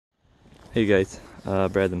Hey guys,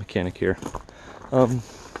 Brad the mechanic here.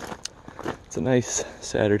 It's a nice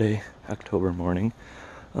Saturday, October morning,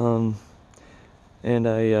 and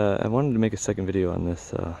I wanted to make a second video on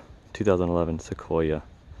this 2011 Sequoia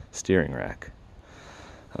steering rack.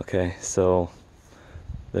 Okay, so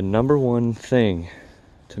the number one thing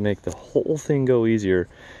to make the whole thing go easier,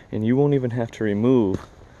 and you won't even have to remove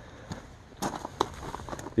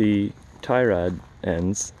the tie rod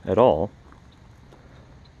ends at all,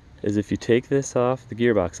 is if you take this off, the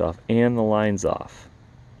gearbox off, and the lines off.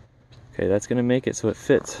 Okay, that's going to make it so it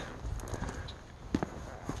fits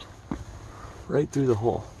right through the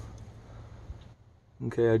hole.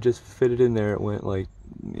 Okay, I just fit it in there, it went like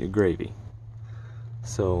gravy.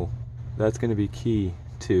 So that's going to be key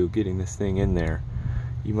to getting this thing in there.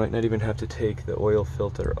 You might not even have to take the oil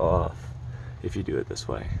filter off if you do it this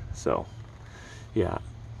way. So yeah,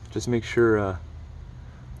 just make sure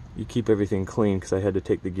you keep everything clean, because I had to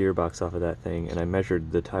take the gearbox off of that thing, and I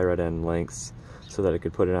measured the tie rod end lengths so that I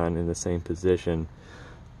could put it on in the same position.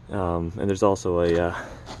 And there's also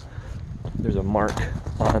there's a mark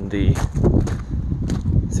on the,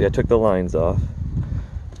 see, I took the lines off,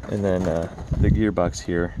 and then the gearbox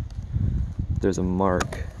here, there's a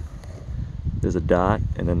mark, there's a dot,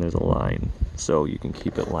 and then there's a line, so you can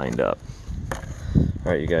keep it lined up.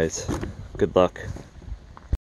 Alright you guys, good luck.